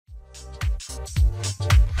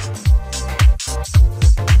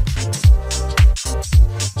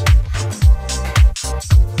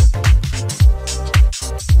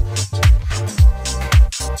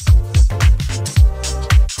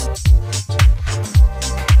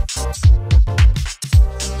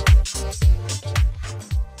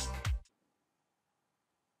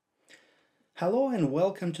Hello and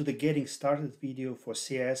welcome to the Getting Started video for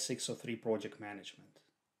CIS 603 Project Management.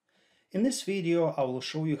 In this video, I will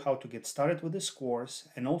show you how to get started with this course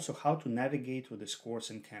and also how to navigate with this course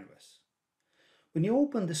in Canvas. When you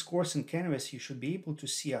open this course in Canvas, you should be able to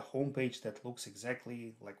see a homepage that looks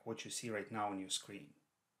exactly like what you see right now on your screen.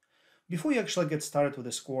 Before you actually get started with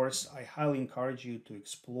this course, I highly encourage you to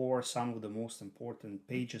explore some of the most important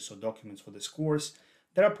pages or documents for this course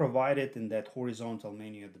that are provided in that horizontal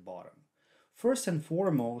menu at the bottom. First and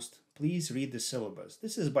foremost, please read the syllabus.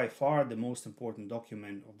 This is by far the most important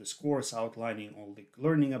document of this course, outlining all the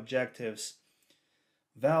learning objectives,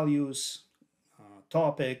 values,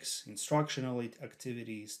 topics, instructional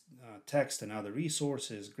activities, text and other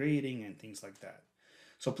resources, grading, and things like that.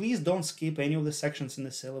 So please don't skip any of the sections in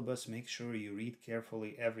the syllabus. Make sure you read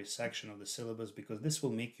carefully every section of the syllabus because this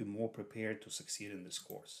will make you more prepared to succeed in this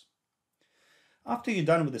course. After you're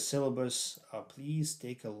done with the syllabus, please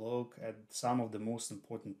take a look at some of the most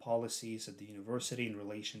important policies at the university in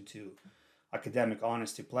relation to academic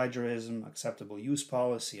honesty, plagiarism, acceptable use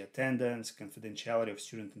policy, attendance, confidentiality of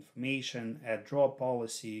student information, add-drop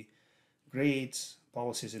policy, grades,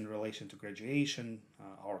 policies in relation to graduation,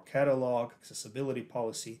 our catalog, accessibility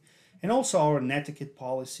policy, and also our netiquette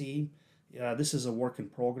policy. This is a work in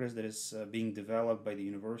progress that is being developed by the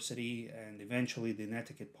university, and eventually the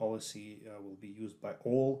netiquette policy will be used by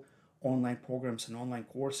all online programs and online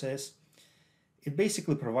courses. It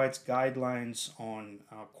basically provides guidelines on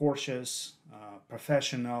cautious,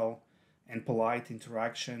 professional, and polite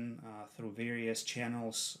interaction through various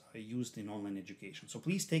channels used in online education. So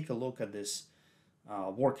please take a look at this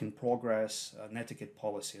work in progress netiquette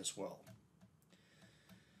policy as well.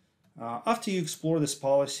 After you explore this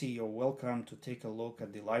policy, you're welcome to take a look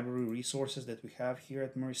at the library resources that we have here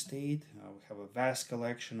at Murray State. We have a vast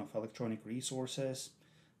collection of electronic resources.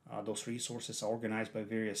 Those resources are organized by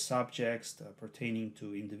various subjects pertaining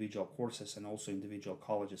to individual courses and also individual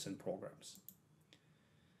colleges and programs.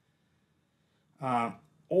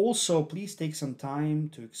 Also, please take some time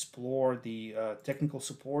to explore the technical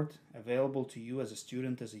support available to you as a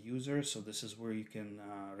student, as a user. So this is where you can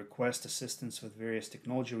request assistance with various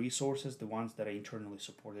technology resources, the ones that are internally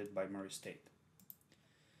supported by Murray State.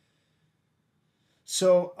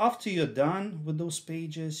 So after you're done with those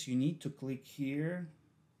pages, you need to click here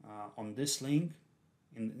on this link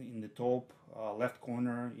in the top left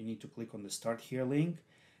corner. You need to click on the Start Here link,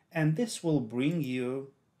 and this will bring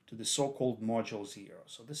you to the so-called Module 0.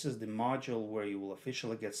 So this is the module where you will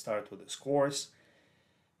officially get started with this course.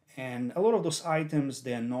 And a lot of those items,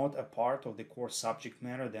 they are not a part of the course subject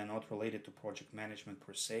matter. They are not related to project management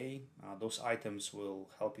per se. Those items will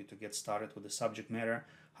help you to get started with the subject matter.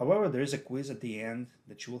 However, there is a quiz at the end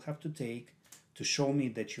that you will have to take to show me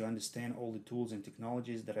that you understand all the tools and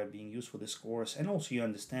technologies that are being used for this course, and also you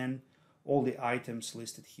understand all the items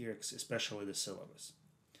listed here, especially the syllabus.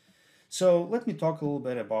 So let me talk a little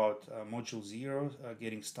bit about Module 0,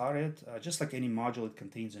 getting started. Just like any module, it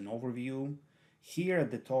contains an overview. Here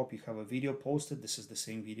at the top, you have a video posted. This is the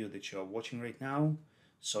same video that you are watching right now.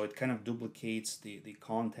 So it kind of duplicates the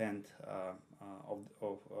content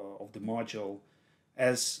of the module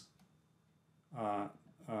as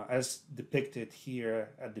depicted here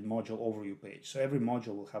at the module overview page. So every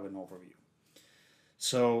module will have an overview.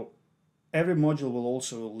 So every module will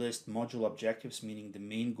also list module objectives, meaning the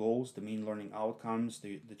main goals, the main learning outcomes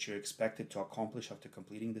that you're expected to accomplish after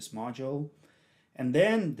completing this module. And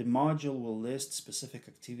then the module will list specific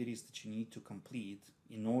activities that you need to complete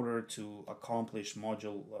in order to accomplish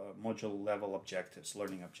module level objectives,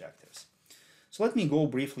 learning objectives. So let me go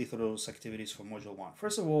briefly through those activities for Module 1.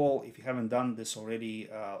 First of all, if you haven't done this already,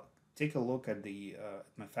 take a look at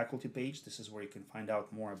my faculty page. This is where you can find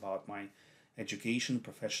out more about my education,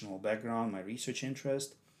 professional background, my research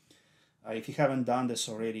interest. If you haven't done this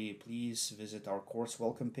already, please visit our course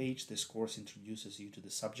welcome page. This course introduces you to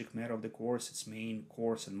the subject matter of the course, its main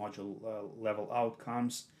course and module level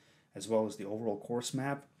outcomes, as well as the overall course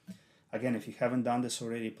map. Again, if you haven't done this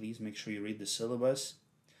already, please make sure you read the syllabus.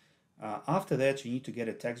 After that, you need to get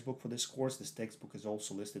a textbook for this course. This textbook is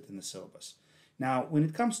also listed in the syllabus. Now, when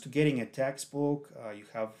it comes to getting a textbook, you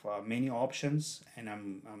have many options, and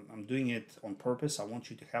I'm doing it on purpose. I want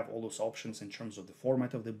you to have all those options in terms of the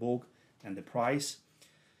format of the book and the price.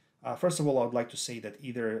 First of all, I would like to say that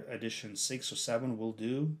either edition 6 or 7 will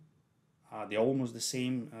do. They're almost the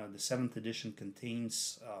same. The 7th edition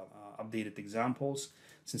contains updated examples.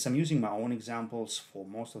 Since I'm using my own examples for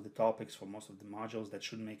most of the topics, for most of the modules, that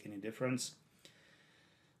shouldn't make any difference.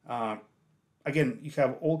 Again, you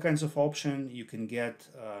have all kinds of options. You can get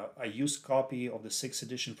a used copy of the 6th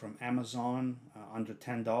edition from Amazon under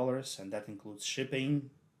 $10, and that includes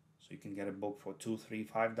shipping. So you can get a book for $2, $3,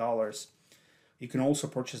 $5. You can also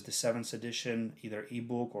purchase the 7th edition, either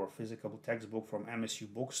ebook or physical textbook from MSU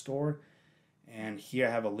Bookstore. And here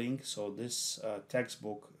I have a link. So this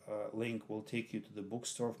textbook link will take you to the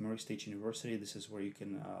bookstore of Murray State University. This is where you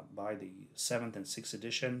can buy the 7th and 6th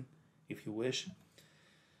edition if you wish.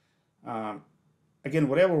 Again,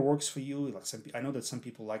 whatever works for you. Like I know that some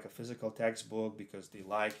people like a physical textbook because they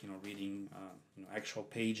like, reading, actual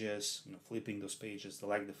pages, flipping those pages. They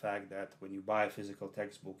like the fact that when you buy a physical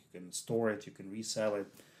textbook, you can store it, you can resell it.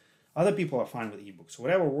 Other people are fine with ebooks. So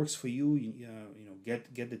whatever works for you,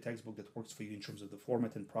 get the textbook that works for you in terms of the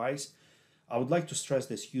format and price. I would like to stress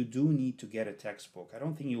this: you do need to get a textbook. I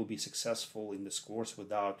don't think you will be successful in this course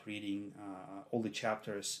without reading all the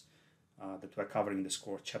chapters that we're covering in this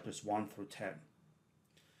course, chapters 1 through 10.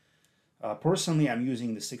 Personally, I'm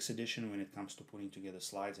using the 6th edition when it comes to putting together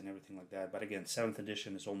slides and everything like that. But again, 7th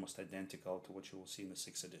edition is almost identical to what you will see in the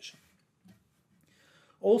 6th edition.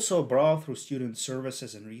 Also, browse through student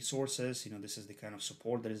services and resources. This is the kind of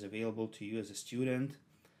support that is available to you as a student.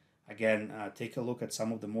 Again, take a look at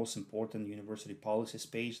some of the most important university policies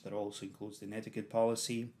page that also includes the etiquette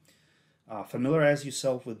policy. Familiarize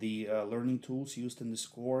yourself with the learning tools used in this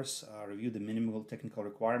course. Review the minimal technical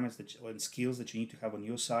requirements and skills that you need to have on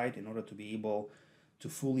your side in order to be able to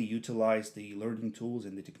fully utilize the learning tools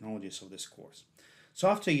and the technologies of this course. So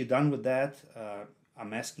after you're done with that,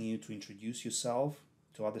 I'm asking you to introduce yourself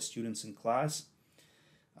to other students in class.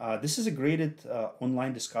 This is a graded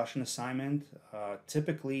online discussion assignment.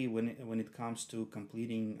 Typically, when it comes to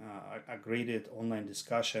completing a graded online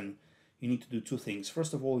discussion, you need to do two things.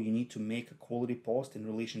 First of all, you need to make a quality post in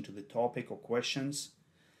relation to the topic or questions.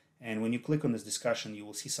 And when you click on this discussion, you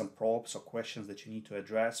will see some prompts or questions that you need to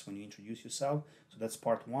address when you introduce yourself. So that's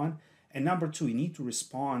part one. And number two, you need to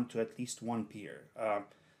respond to at least one peer.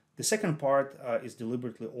 The second part is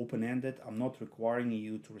deliberately open-ended. I'm not requiring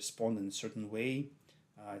you to respond in a certain way.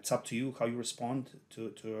 It's up to you how you respond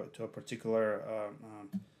to a particular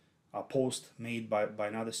post made by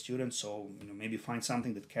another student. So maybe find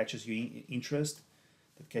something that catches your interest,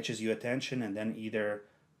 that catches your attention, and then either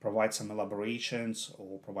provide some elaborations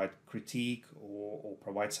or provide critique or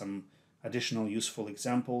provide some additional useful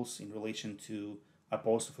examples in relation to a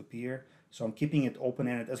post of a peer. So I'm keeping it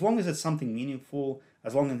open-ended as long as it's something meaningful,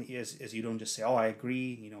 as long as you don't just say, oh, I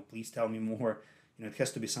agree, please tell me more. It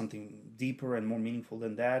has to be something deeper and more meaningful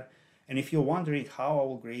than that. And if you're wondering how I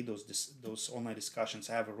will grade those online discussions,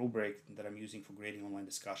 I have a rubric that I'm using for grading online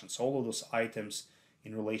discussions. So all of those items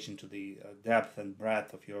in relation to the depth and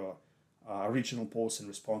breadth of your original posts and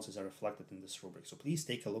responses are reflected in this rubric. So please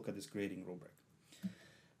take a look at this grading rubric.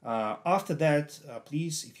 After that,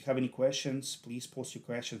 please, if you have any questions, please post your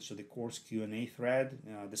questions to the course Q&A thread.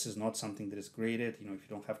 This is not something that is graded. If you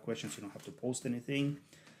don't have questions, you don't have to post anything.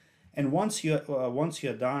 And once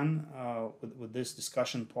you're done with this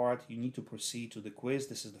discussion part, you need to proceed to the quiz.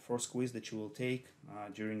 This is the first quiz that you will take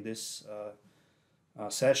during this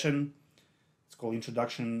session. It's called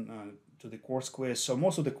Introduction to the Course Quiz. So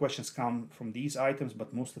most of the questions come from these items,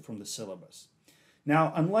 but mostly from the syllabus.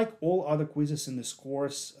 Now, unlike all other quizzes in this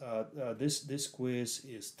course, this quiz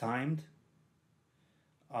is timed.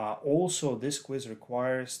 Also, this quiz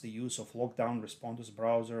requires the use of lockdown responders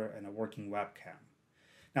browser and a working webcam.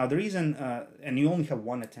 Now, the reason, and you only have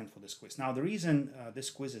one attempt for this quiz. Now, the reason this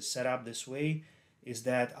quiz is set up this way is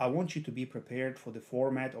that I want you to be prepared for the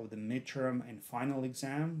format of the midterm and final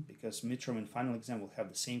exam, because midterm and final exam will have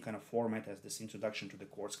the same kind of format as this Introduction to the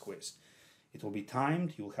Course Quiz. It will be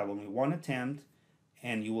timed, you will have only one attempt,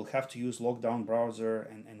 and you will have to use lockdown browser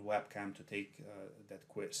and webcam to take that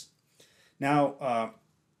quiz. Now,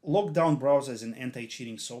 lockdown browser is an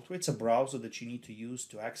anti-cheating software. It's a browser that you need to use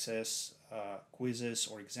to access quizzes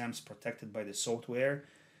or exams protected by the software.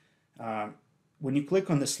 When you click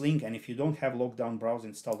on this link, and if you don't have lockdown browser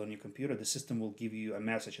installed on your computer, the system will give you a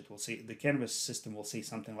message. It will say, the Canvas system will say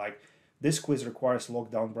something like, this quiz requires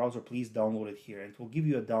lockdown browser, please download it here. And it will give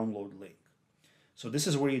you a download link. So this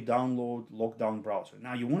is where you download lockdown browser.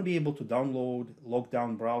 Now, you won't be able to download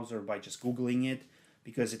lockdown browser by just Googling it,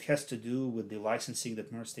 because it has to do with the licensing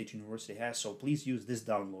that Murray State University has. So please use this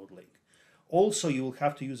download link. Also, you will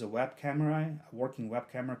have to use a web camera, a working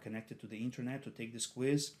web camera connected to the internet to take this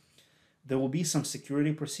quiz. There will be some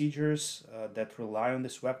security procedures that rely on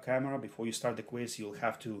this web camera. Before you start the quiz, you'll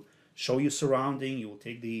have to show you surrounding. You will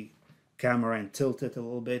take the camera and tilt it a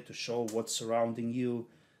little bit to show what's surrounding you.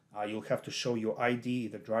 You'll have to show your ID,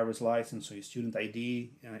 either driver's license or your student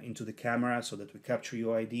ID, into the camera so that we capture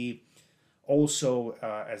your ID. Also,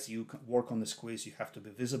 as you work on this quiz, you have to be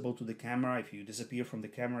visible to the camera. If you disappear from the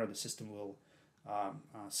camera, the system will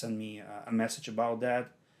send me a message about that.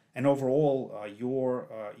 And overall,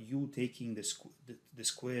 you taking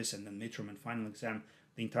this quiz and then midterm and final exam,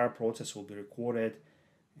 the entire process will be recorded.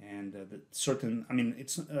 And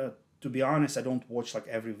it's to be honest, I don't watch like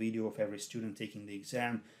every video of every student taking the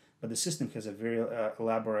exam, but the system has a very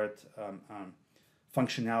elaborate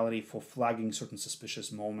functionality for flagging certain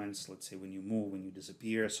suspicious moments. Let's say when you move, when you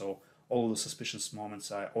disappear. So all of the suspicious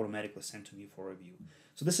moments are automatically sent to me for review.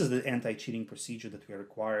 So this is the anti-cheating procedure that we are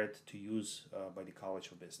required to use by the College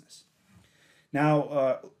of Business.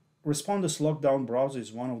 Now, Respondus Lockdown Browser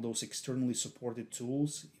is one of those externally supported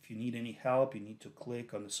tools. If you need any help, you need to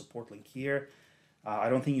click on the support link here. I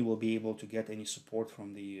don't think you will be able to get any support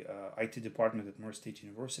from the IT department at Murray State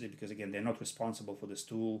University because, again, they're not responsible for this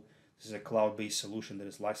tool. This is a cloud-based solution that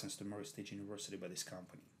is licensed to Murray State University by this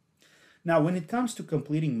company. Now, when it comes to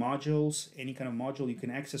completing modules, any kind of module, you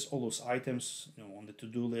can access all those items, on the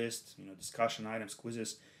to-do list, discussion items,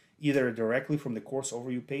 quizzes, either directly from the course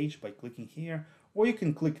overview page by clicking here, or you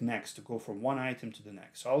can click next to go from one item to the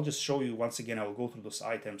next. So I'll just show you once again. I will go through those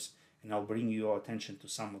items and I'll bring your attention to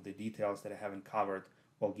some of the details that I haven't covered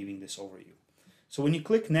while giving this overview. So when you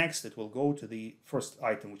click next, it will go to the first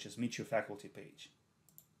item, which is Meet Your Faculty page.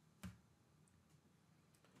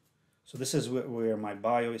 So this is where my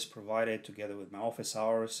bio is provided together with my office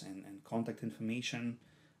hours and contact information.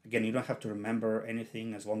 Again, you don't have to remember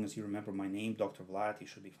anything. As long as you remember my name, Dr. Vlad, you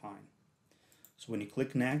should be fine. So when you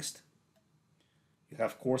click next, you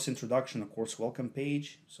have course introduction, a course welcome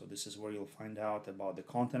page. So this is where you'll find out about the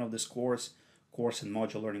content of this course and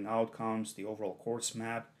module learning outcomes, the overall course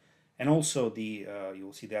map, and also you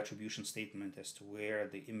will see the attribution statement as to where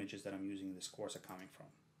the images that I'm using in this course are coming from.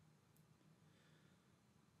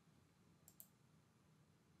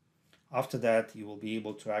 After that, you will be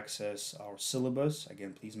able to access our syllabus.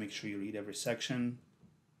 Again, please make sure you read every section.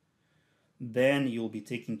 Then you'll be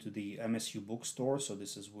taken to the MSU bookstore. So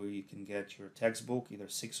this is where you can get your textbook, either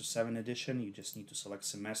 6 or 7 edition. You just need to select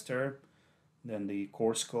semester, then the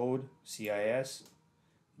course code, CIS.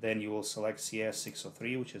 Then you will select CS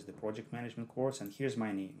 603, which is the project management course. And here's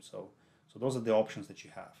my name. So those are the options that you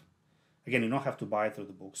have. Again, you don't have to buy it through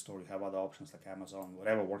the bookstore. You have other options like Amazon,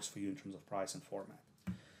 whatever works for you in terms of price and format.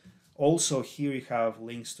 Also, here you have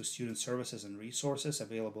links to student services and resources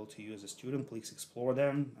available to you as a student. Please explore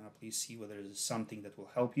them. Please see whether there is something that will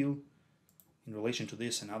help you in relation to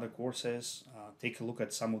this and other courses. Take a look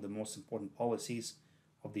at some of the most important policies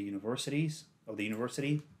of the university.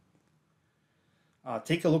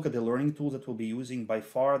 Take a look at the learning tools that we'll be using. By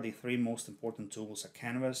far, the 3 most important tools are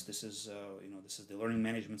Canvas. This is the learning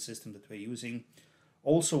management system that we're using.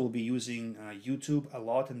 Also, we'll be using YouTube a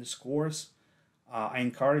lot in this course. I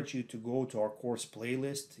encourage you to go to our course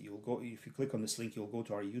playlist. If you click on this link, you'll go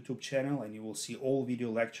to our YouTube channel and you will see all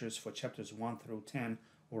video lectures for chapters 1 through 10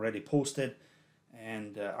 already posted.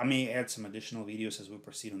 And I may add some additional videos as we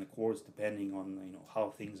proceed on the course, depending on how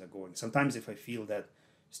things are going. Sometimes if I feel that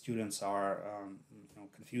students are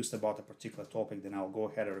confused about a particular topic, then I'll go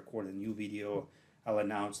ahead and record a new video. I'll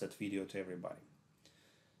announce that video to everybody.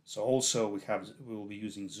 So also we will be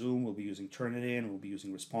using Zoom, we'll be using Turnitin, we'll be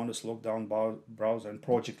using Respondus Lockdown Browser and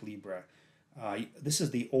Project Libre. This is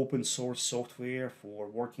the open source software for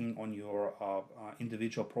working on your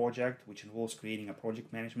individual project, which involves creating a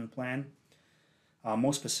project management plan.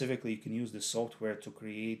 More specifically, you can use this software to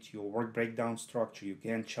create your work breakdown structure, your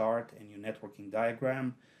Gantt chart, and your networking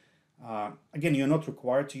diagram. Again, you're not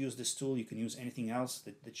required to use this tool. You can use anything else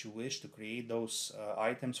that you wish to create those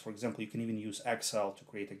items. For example, you can even use Excel to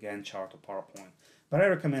create a Gantt chart or PowerPoint. But I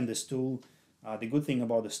recommend this tool. The good thing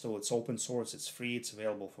about this tool, it's open source, it's free, it's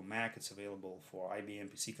available for Mac, it's available for IBM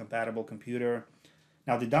PC compatible computer.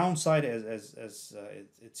 Now the downside, as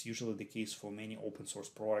it's usually the case for many open source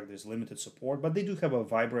products, there's limited support, but they do have a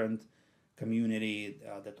vibrant community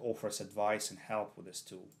that offers advice and help with this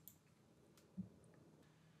tool.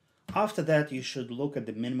 After that, you should look at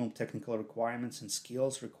the minimum technical requirements and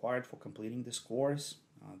skills required for completing this course.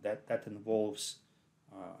 That involves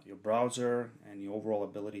your browser and your overall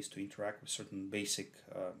abilities to interact with certain basic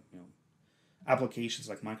applications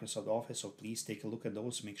like Microsoft Office. So please take a look at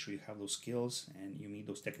those, make sure you have those skills and you meet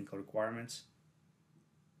those technical requirements.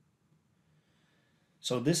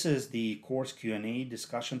 So this is the course Q&A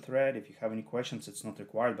discussion thread. If you have any questions, it's not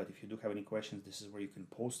required, but if you do have any questions, this is where you can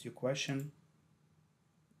post your question.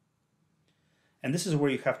 And this is where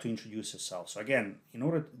you have to introduce yourself. So again,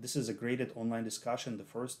 this is a graded online discussion, the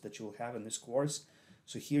first that you will have in this course.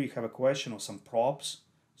 So here you have a question or some props.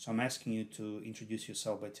 So I'm asking you to introduce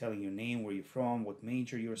yourself by telling your name, where you're from, what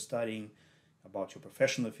major you're studying, about your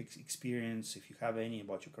professional experience, if you have any,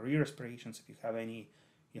 about your career aspirations, if you have any,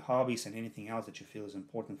 your hobbies, and anything else that you feel is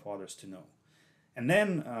important for others to know. And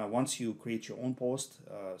then once you create your own post,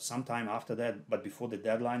 sometime after that, but before the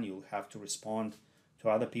deadline, you'll have to respond to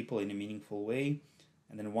other people in a meaningful way.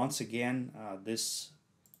 And then once again, this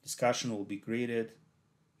discussion will be graded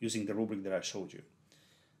using the rubric that I showed you.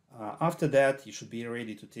 After that, you should be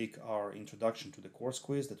ready to take our introduction to the course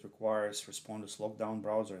quiz that requires Respondus lockdown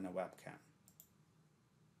browser and a webcam.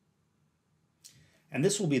 And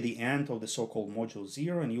this will be the end of the so-called Module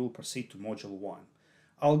 0, and you will proceed to Module 1.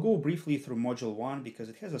 I'll go briefly through Module 1 because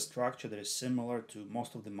it has a structure that is similar to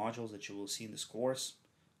most of the modules that you will see in this course,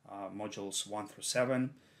 Modules 1 through 7.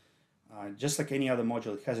 Just like any other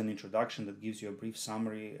module, it has an introduction that gives you a brief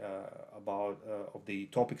summary of the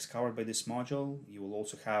topics covered by this module. You will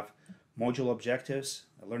also have module objectives,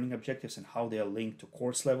 learning objectives, and how they are linked to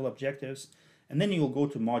course level objectives. And then you will go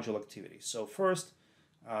to module activities. So first,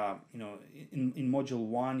 in Module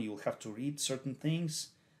 1, you'll have to read certain things.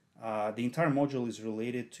 The entire module is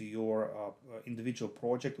related to your individual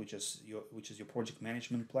project, which is your project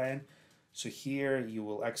management plan. So here you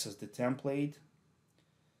will access the template.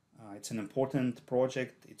 It's an important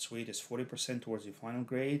project. Its weight is 40% towards your final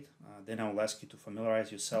grade. Then I will ask you to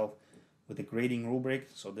familiarize yourself with the grading rubric.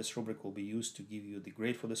 So this rubric will be used to give you the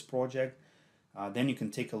grade for this project. Then you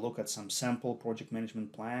can take a look at some sample project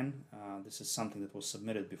management plan. This is something that was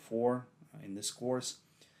submitted before in this course.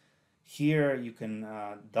 Here you can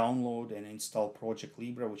download and install Project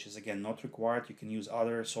Libre, which is again not required. You can use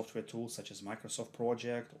other software tools such as Microsoft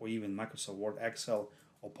Project or even Microsoft Word, Excel,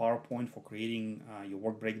 or PowerPoint for creating your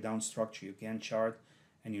work breakdown structure, your Gantt chart,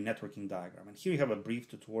 and your networking diagram. And here you have a brief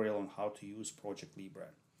tutorial on how to use Project Libre.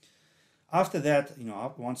 After that,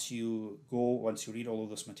 once you read all of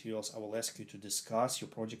those materials, I will ask you to discuss your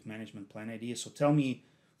project management plan ideas. So tell me,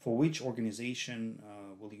 for which organization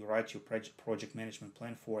will you write your project management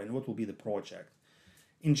plan for, and what will be the project?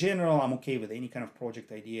 In general, I'm okay with any kind of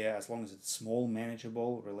project idea as long as it's small,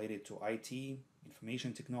 manageable, related to IT,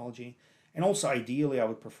 information technology. And also, ideally, I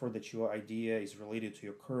would prefer that your idea is related to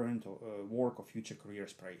your current work or future career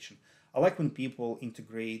aspiration. I like when people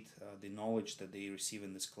integrate the knowledge that they receive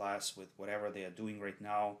in this class with whatever they are doing right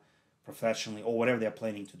now professionally or whatever they're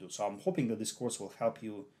planning to do. So I'm hoping that this course will help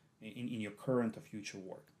you in your current or future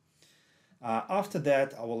work. After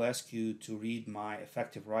that, I will ask you to read my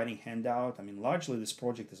effective writing handout. Largely this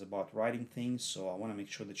project is about writing things, so I want to make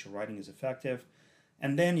sure that your writing is effective.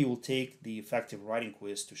 And then you will take the effective writing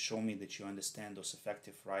quiz to show me that you understand those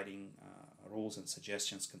effective writing rules and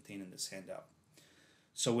suggestions contained in this handout.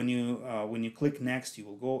 So when you click next, you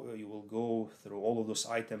will go through all of those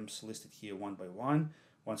items listed here one by one.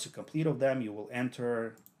 Once you complete of them, you will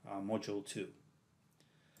enter Module 2.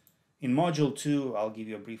 In Module 2, I'll give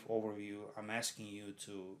you a brief overview. I'm asking you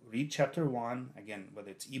to read Chapter 1. Again, whether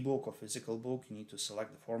it's ebook or physical book, you need to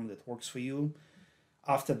select the format that works for you.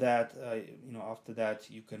 After that,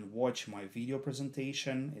 you can watch my video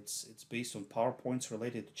presentation. It's based on PowerPoints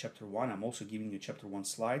related to Chapter 1. I'm also giving you Chapter 1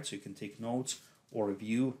 slides, so you can take notes or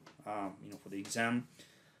review, for the exam.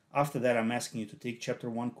 After that, I'm asking you to take Chapter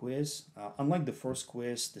 1 quiz. Unlike the first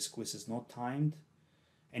quiz, this quiz is not timed,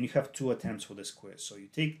 and you have 2 attempts for this quiz. So you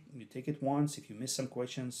take it once. If you miss some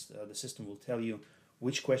questions, the system will tell you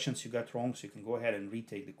which questions you got wrong, so you can go ahead and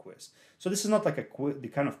retake the quiz. So this is not like the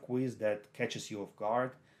kind of quiz that catches you off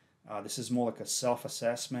guard. This is more like a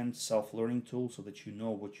self-assessment, self-learning tool so that you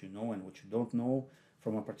know what you know and what you don't know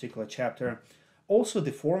from a particular chapter. Also,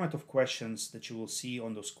 the format of questions that you will see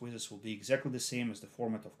on those quizzes will be exactly the same as the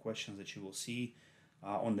format of questions that you will see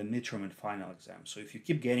on the midterm and final exam. So if you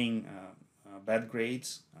keep getting bad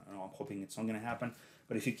grades, I'm hoping it's not going to happen,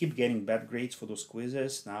 but if you keep getting bad grades for those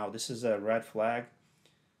quizzes, now this is a red flag.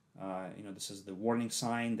 This is the warning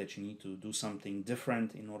sign that you need to do something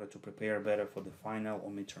different in order to prepare better for the final or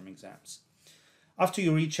midterm exams. After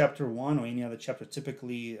you read Chapter 1 or any other chapter,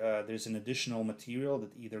 typically there's an additional material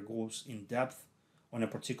that either goes in depth on a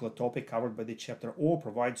particular topic covered by the chapter or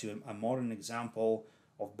provides you a modern example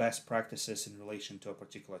of best practices in relation to a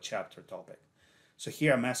particular chapter topic. So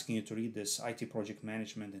here I'm asking you to read this IT Project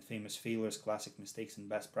Management and Famous Failures, Classic Mistakes and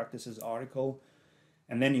Best Practices article,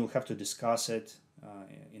 and then you'll have to discuss it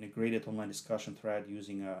in a graded online discussion thread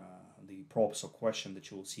using the props or question that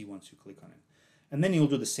you will see once you click on it. And then you'll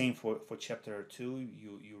do the same for Chapter 2.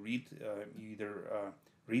 You read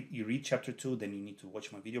Chapter 2, then you need to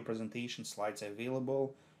watch my video presentation. Slides are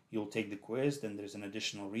available. You'll take the quiz, then there's an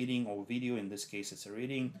additional reading or video. In this case, it's a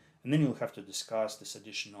reading, and then you'll have to discuss this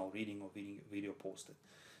additional reading or video posted.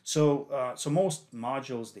 So, so most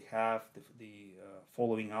modules, they have the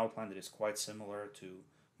following outline that is quite similar to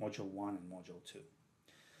Module 1 and Module 2.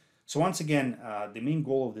 So once again, the main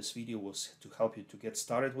goal of this video was to help you to get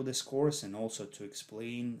started with this course and also to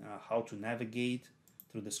explain how to navigate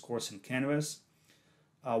through this course in Canvas.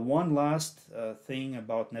 One last thing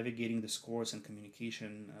about navigating this course and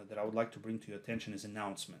communication that I would like to bring to your attention is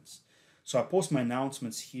announcements. So I post my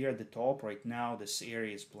announcements here at the top. Right now, this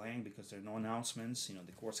area is blank because there are no announcements. You know,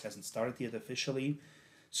 the course hasn't started yet officially.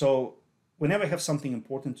 So whenever I have something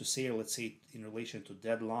important to say, let's say in relation to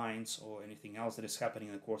deadlines or anything else that is happening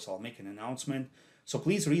in the course, I'll make an announcement. So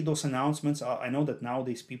please read those announcements. I know that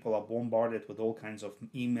nowadays people are bombarded with all kinds of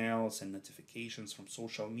emails and notifications from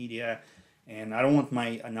social media, and I don't want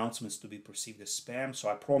my announcements to be perceived as spam. So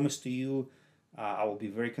I promise to you, I will be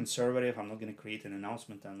very conservative. I'm not going to create an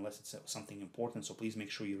announcement unless it's something important, so please make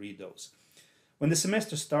sure you read those. When the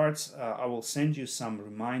semester starts, I will send you some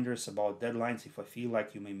reminders about deadlines if I feel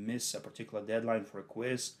like you may miss a particular deadline for a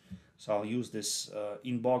quiz. So I'll use this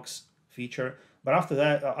inbox feature. But after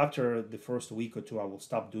that, after the first week or two, I will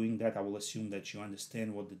stop doing that. I will assume that you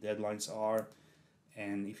understand what the deadlines are.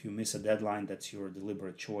 And if you miss a deadline, that's your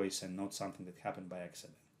deliberate choice and not something that happened by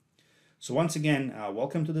accident. So once again,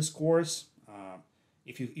 welcome to this course.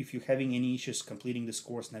 If you're having any issues completing this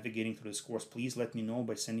course, navigating through this course, please let me know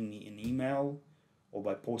by sending me an email or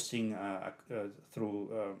by posting through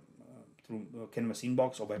Canvas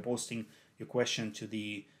inbox, or by posting your question to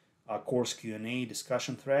the course Q&A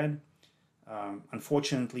discussion thread.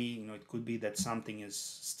 Unfortunately, you know, it could be that something is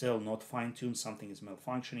still not fine-tuned, something is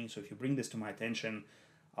malfunctioning. So if you bring this to my attention,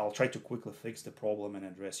 I'll try to quickly fix the problem and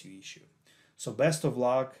address your issue. So best of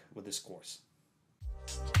luck with this course.